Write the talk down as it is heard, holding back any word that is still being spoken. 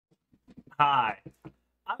Hi,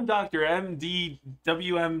 I'm Dr. MD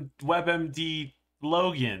WebMD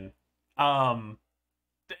Logan. And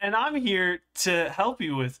I'm here to help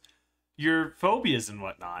you with your phobias and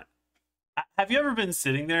whatnot. Have you ever been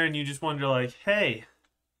sitting there and you just wonder, like, hey,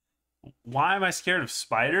 why am I scared of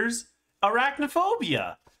spiders?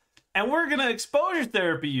 Arachnophobia. And we're gonna exposure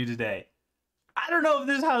therapy you today. I don't know if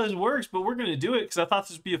this is how this works, but we're gonna do it because I thought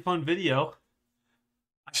this would be a fun video.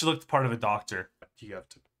 I should look the part of a doctor. You have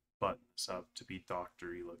to button this up to be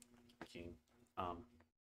doctor-y looking.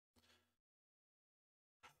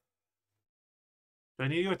 Do I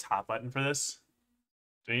need to do a top button for this?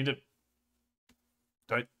 Do I need to?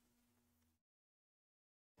 Do I?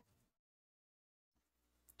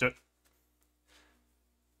 Do,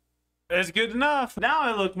 it's good enough. Now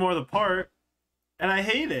I look more the part, and I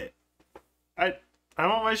hate it. I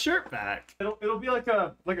want my shirt back. It'll be like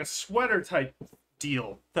a sweater type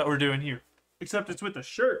deal that we're doing here, except it's with a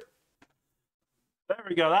shirt. There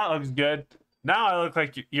we go. That looks good. Now I look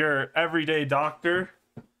like your everyday doctor.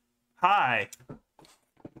 Hi.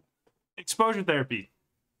 Exposure therapy.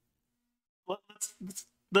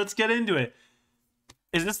 Let's get into it.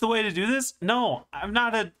 Is this the way to do this? No, I'm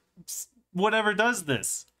not a whatever does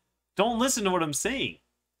this. Don't listen to what I'm saying.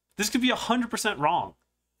 This could be 100% wrong.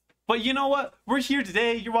 But you know what? We're here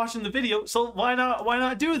today. You're watching the video, so why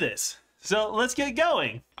not do this? So let's get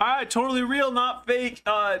going. All right, totally real, not fake.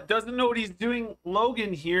 Doesn't know what he's doing.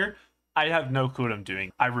 Logan here. I have no clue what I'm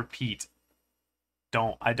doing. I repeat,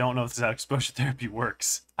 I don't know if this is how exposure therapy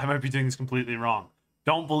works. I might be doing this completely wrong.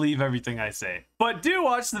 Don't believe everything I say, but do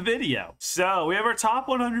watch the video. So we have our top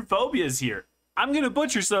 100 phobias here. I'm gonna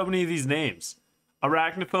butcher so many of these names.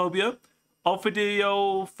 Arachnophobia,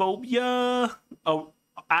 ophidiophobia,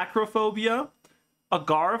 acrophobia,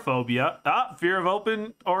 agoraphobia, fear of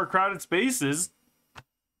open or crowded spaces.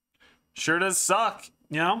 Sure does suck,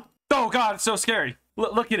 you know? Oh God, it's so scary.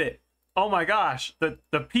 Look at it. Oh my gosh, the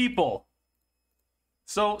people.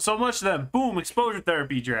 So much of them. Boom, exposure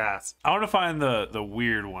therapy, your ass. I want to find the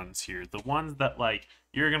weird ones here. The ones that, like,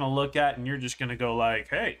 you're gonna look at and you're just gonna go like,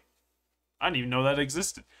 hey, I didn't even know that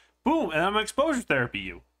existed. Boom, and I'm gonna exposure therapy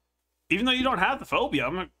you. Even though you don't have the phobia,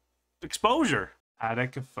 I'm gonna exposure.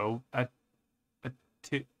 Aticophobia,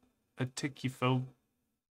 aticophobia,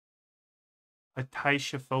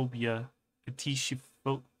 atishophobia,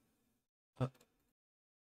 atishophobia.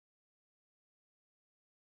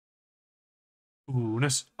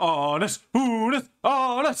 Honest.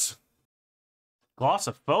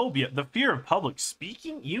 Glossophobia, the fear of public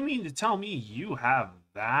speaking? You mean to tell me you have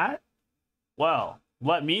that? Well,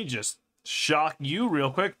 let me just shock you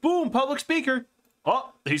real quick. Boom, public speaker.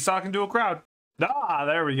 Oh, he's talking to a crowd. Ah,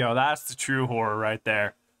 there we go. That's the true horror right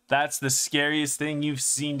there. That's the scariest thing you've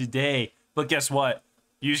seen today. But guess what?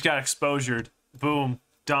 You just got exposured. Boom,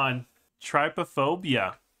 done.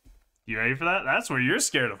 Trypophobia. You ready for that? That's where you're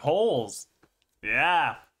scared of holes.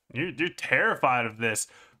 Yeah, you're terrified of this.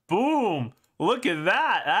 Boom, look at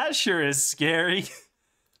that. That sure is scary.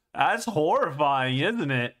 That's horrifying, isn't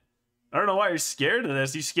it? I don't know why you're scared of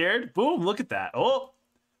this. You scared? Boom, look at that. Oh,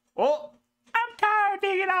 I'm tired of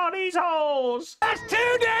digging all these holes. That's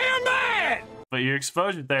too damn bad. But you're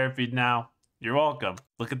exposure therapy now. You're welcome.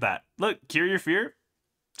 Look at that. Look, cure your fear.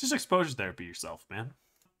 Just exposure therapy yourself, man.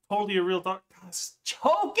 Totally a real doctor. It's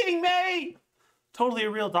choking me. Totally a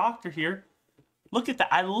real doctor here. Look at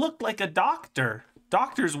that. I look like a doctor.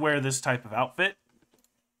 Doctors wear this type of outfit.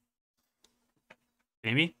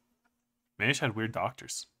 Maybe I just had weird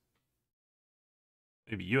doctors.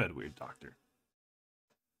 Maybe you had a weird doctor.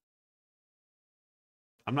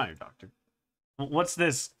 I'm not your doctor. What's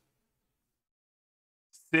this?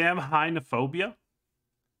 Samhainophobia?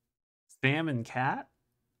 Sam and cat?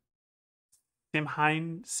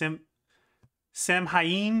 Samhain?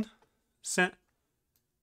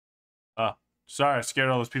 Sorry, I scared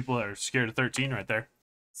all those people that are scared of 13 right there.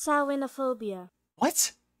 Samhainophobia.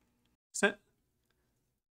 What?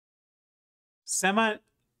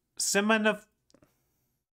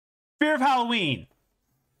 Fear of Halloween.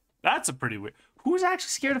 That's a pretty weird. Who's actually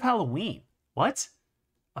scared of Halloween? What?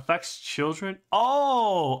 Affects children?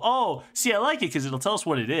 Oh. See, I like it because it'll tell us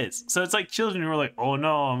what it is. So it's like children who are like, oh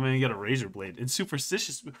no, I'm gonna get a razor blade. It's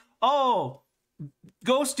superstitious. Oh,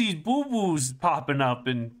 ghosties, boo-boos popping up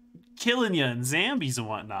and killing you and zombies and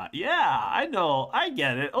whatnot. Yeah, I know. I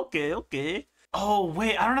get it. Okay. Oh,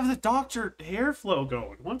 wait. I don't have the doctor airflow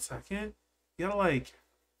going. 1 second. You gotta, like...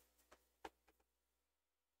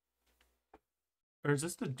 Or is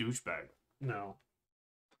this the douchebag? No.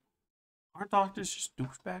 Aren't doctors just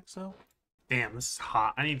douchebags, though? Damn, this is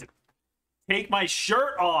hot. I need to take my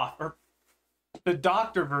shirt off. Or the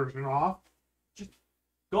doctor version off.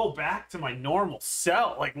 go back to my normal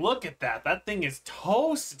self. Like, look at that. That thing is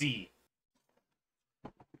toasty.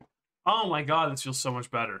 Oh my god, this feels so much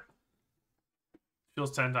better.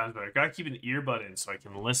 Feels 10 times better. Gotta keep an earbud in so I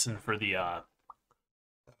can listen for the,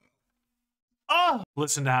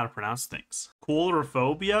 listen to how to pronounce things.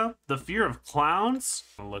 Coulrophobia, the fear of clowns.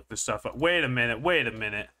 I'll look this stuff up. Wait a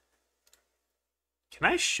minute. Can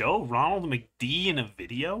I show Ronald McD in a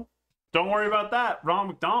video? Don't worry about that. Ronald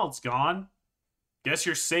McDonald's gone. Guess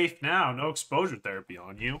you're safe now. No exposure therapy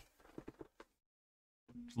on you.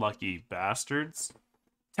 Lucky bastards.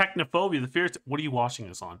 Technophobia, the fear. What are you watching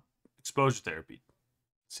this on? Exposure therapy.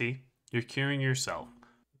 See? You're curing yourself.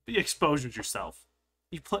 You exposured yourself.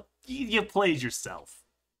 You played yourself.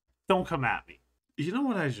 Don't come at me. You know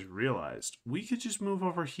what I just realized? We could just move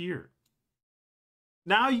over here.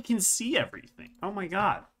 Now you can see everything. Oh my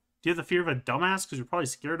god. Do you have the fear of a dumbass? Because you're probably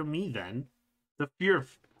scared of me then. The fear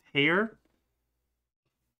of hair?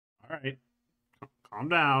 Alright. Calm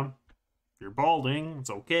down. If you're balding, it's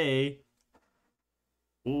okay.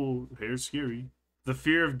 Oh, hair's scary. The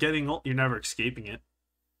fear of getting old. You're never escaping it.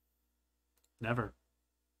 Never.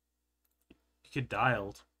 You could die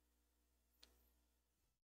old.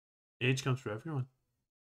 Age comes for everyone.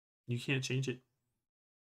 You can't change it.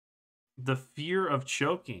 The fear of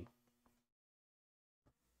choking.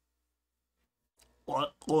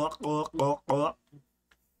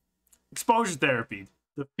 Exposure therapy.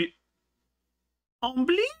 The fear.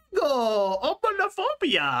 Ombligo!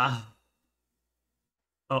 Omphalophobia!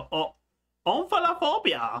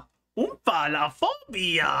 Omphalophobia!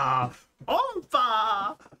 Omphalophobia!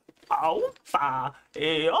 Ompa! Ompa!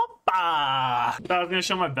 Ompa! I was gonna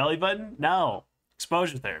show my belly button? No.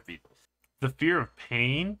 Exposure therapy. The fear of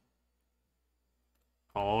pain?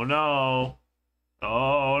 Oh no.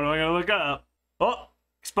 Oh, what am I gonna look up? Oh!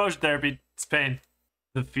 Exposure therapy. It's pain.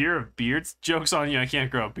 The fear of beards? Joke's on you, I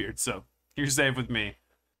can't grow a beard, so you're safe with me.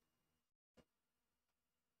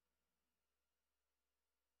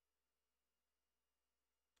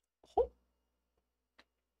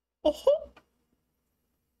 Oh!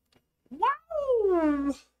 Wow!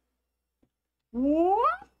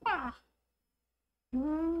 Wow!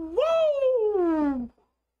 Whoa!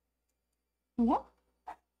 What?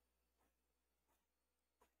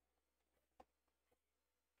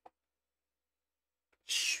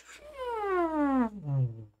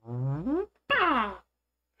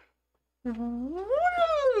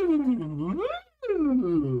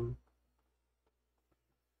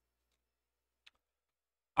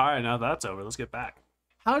 All right, now that's over. Let's get back.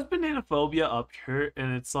 How's banana phobia up here?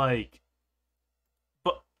 And it's like,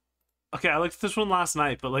 but okay, I looked at this one last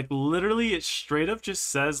night, but like literally, it straight up just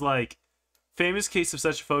says like, famous case of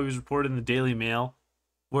such a phobia was reported in the Daily Mail,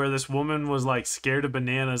 where this woman was like scared of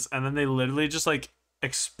bananas, and then they literally just like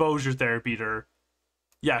exposure therapied her.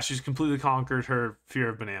 Yeah, she's completely conquered her fear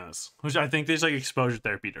of bananas, which I think they just like exposure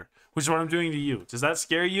therapied her, which is what I'm doing to you. Does that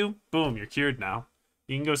scare you? Boom, you're cured now.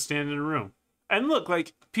 You can go stand in a room. And look,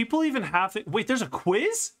 like, people even have to... Wait, there's a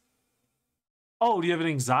quiz? Oh, do you have an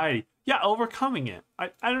anxiety? Yeah, overcoming it. I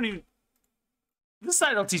don't even... This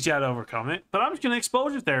side will teach you how to overcome it, but I'm just going to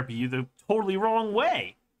exposure therapy you the totally wrong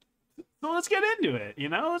way. So let's get into it, you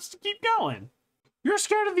know? Let's keep going. You're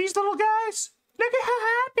scared of these little guys? Look at how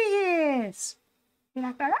happy he is. You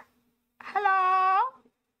like that? Hello?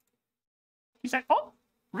 He's like, oh,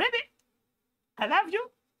 Ribbit, I love you.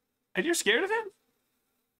 And you're scared of him?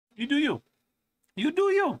 You do you. You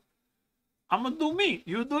do you. I'm gonna do me.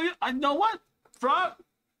 You do you. I know what? Frog.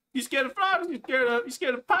 You scared of frogs? You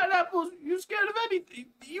scared of pineapples? You scared of anything?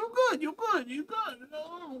 You good. You good. You good.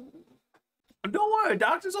 No. Don't worry.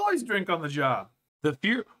 Doctors always drink on the job. The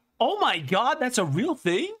fear. Oh my God, that's a real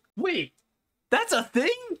thing? Wait, that's a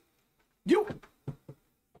thing? You.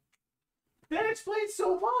 That explains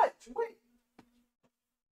so much. Wait.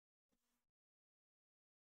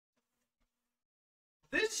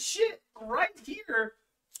 This shit right here.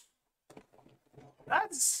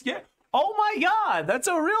 That's scary. Oh my God, that's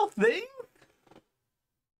a real thing?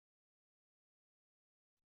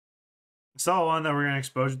 I saw one that we're gonna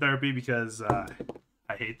exposure therapy because I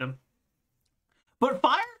hate them. But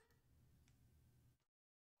fire?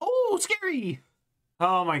 Oh, scary.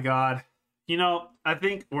 Oh my God. You know, I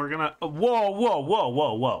think we're gonna...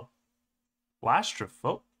 Whoa.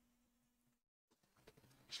 Lastrophobe.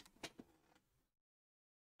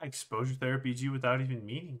 I exposure therapied you without even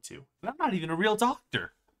meaning to. And I'm not even a real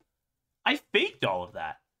doctor. I faked all of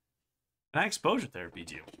that. And I exposure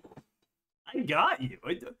therapied you. I got you.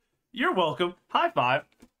 You're welcome. High five.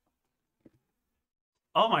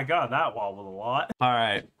 Oh my God, that wobbled a lot. All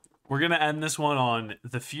right. We're going to end this one on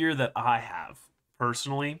the fear that I have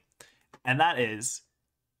personally. And that is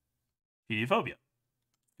Pediophobia.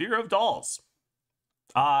 Fear of dolls.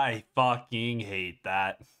 I fucking hate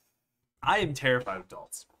that. I am terrified of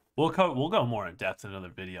dolls. We'll go more in depth in another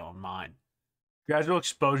video on mine. Gradual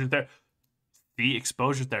exposure therapy. The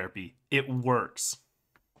exposure therapy. It works.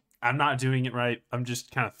 I'm not doing it right. I'm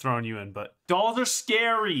just kind of throwing you in, but dolls are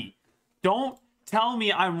scary. Don't tell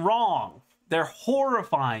me I'm wrong. They're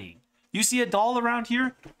horrifying. You see a doll around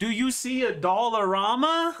here? Do you see a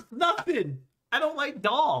doll-orama? Nothing. I don't like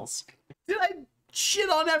dolls. Did I shit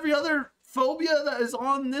on every other phobia that is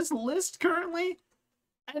on this list currently?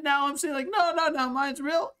 And now I'm saying like, no, mine's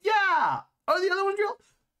real. Yeah. Are the other ones real?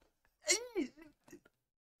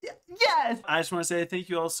 Yes. I just want to say thank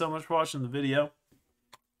you all so much for watching the video.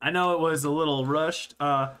 I know it was a little rushed.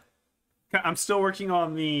 I'm still working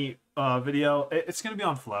on the video. It's gonna be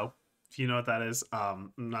on Flow, if you know what that is.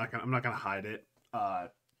 I'm not gonna hide it.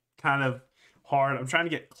 Kind of hard. I'm trying to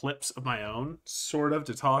get clips of my own, sort of,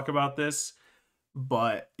 to talk about this.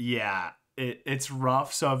 But yeah, it's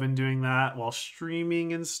rough. So I've been doing that while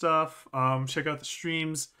streaming and stuff. Check out the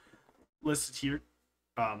streams listed here.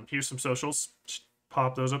 Here's some socials.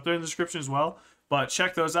 Pop those up there in the description as well. But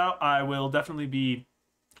check those out. I will definitely be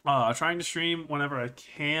trying to stream whenever I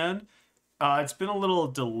can. It's been a little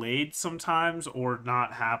delayed sometimes or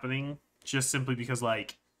not happening, just simply because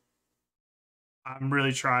like I'm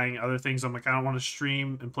really trying other things. I'm like, I don't want to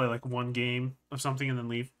stream and play like one game of something and then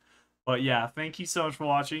leave. But yeah, thank you so much for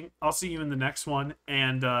watching. I'll see you in the next one.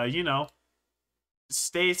 And you know,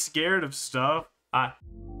 stay scared of stuff. Bye.